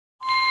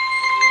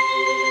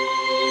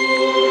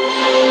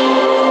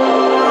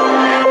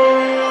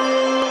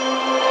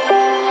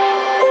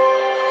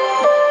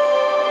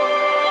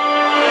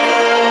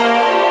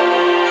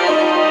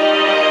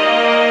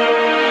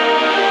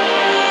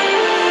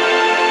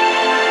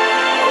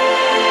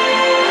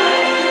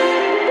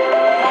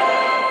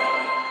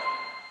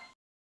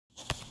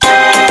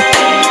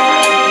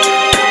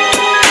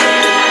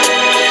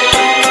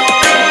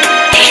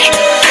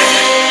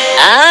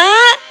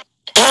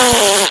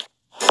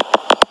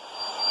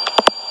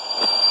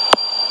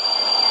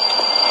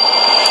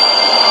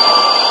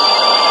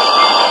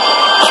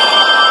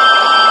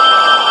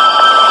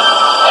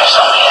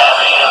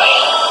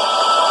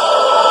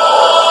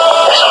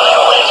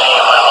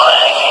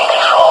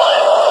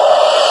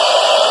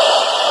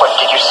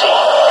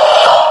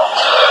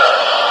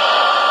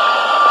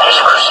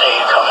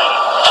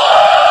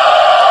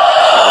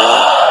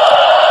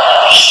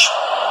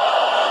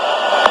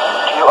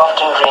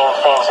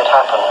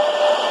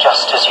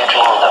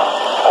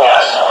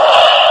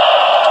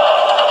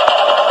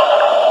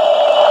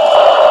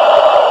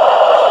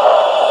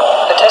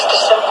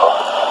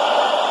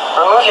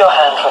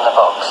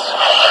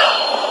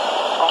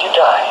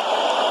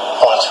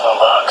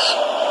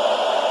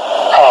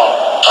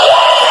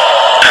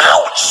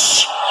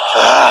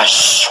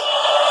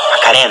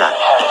Macarena.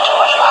 Inherit too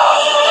much power.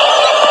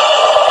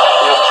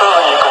 You've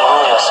proven you can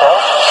rule yourself.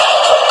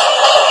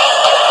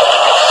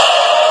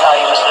 Now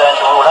you must learn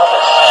to rule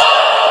others.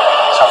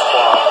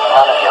 Something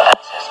none of your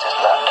ancestors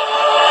learned.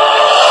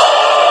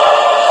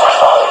 My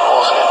father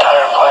rules the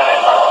entire planet.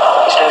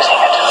 He's losing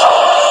it.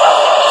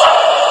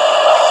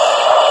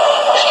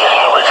 He's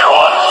getting a richer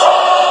one.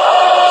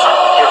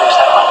 He'll lose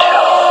that one too.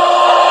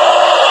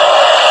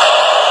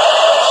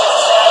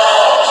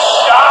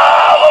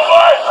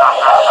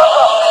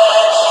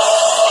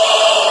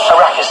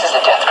 Arrakis is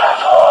a death trap.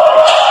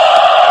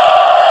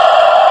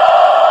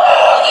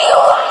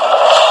 Killer.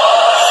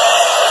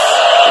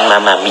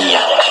 Mamma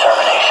mia.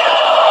 Extermination.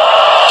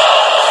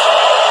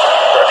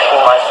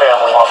 Rescuing my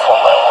family off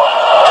one by one.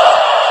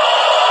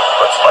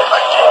 Let's fight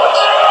like demons.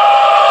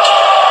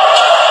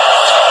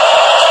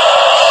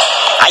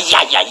 Ay,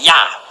 ay, ay,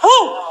 ay.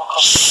 Woo.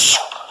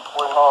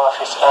 Will gnaw off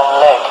his own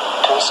leg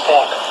to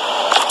escape.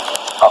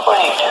 What will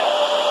you do?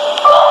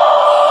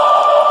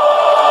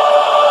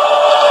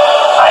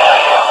 I know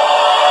you.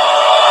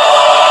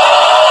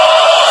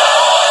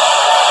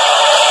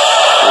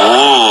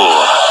 Ooh.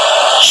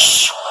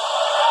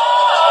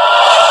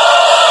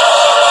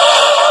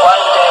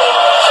 One day,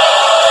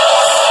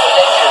 a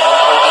legend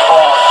will be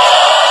born.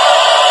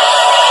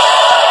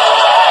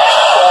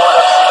 All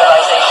of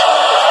civilization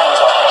depends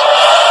on it.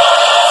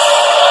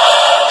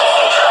 The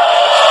future,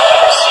 I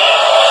can see it.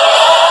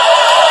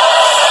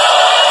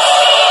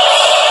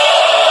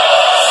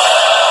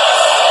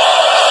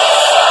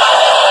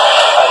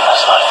 I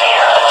must not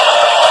fear.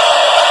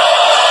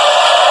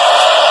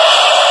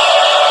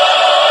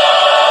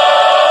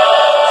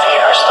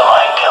 Fear is the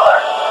mind killer.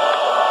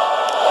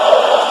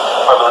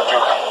 My Lord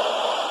Duke.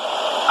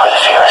 Where the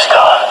fear is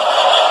gone,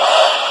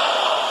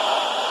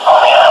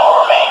 only I will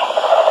remain.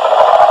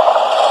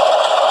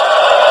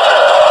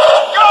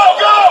 Go,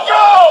 go,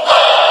 go!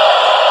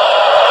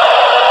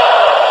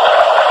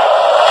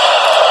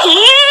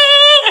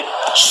 Yeah.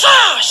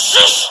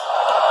 Shish.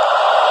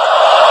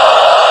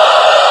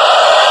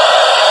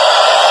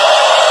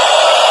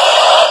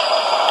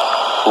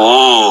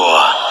 Ooh.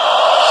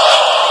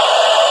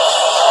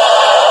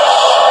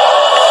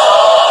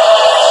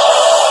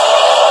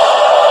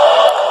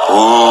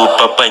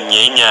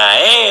 Papanyenha.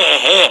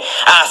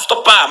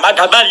 Stoppa,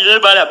 magabali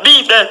para a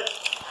vida.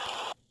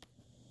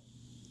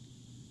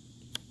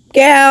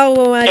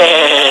 Calma,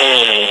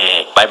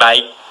 Bye,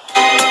 bye.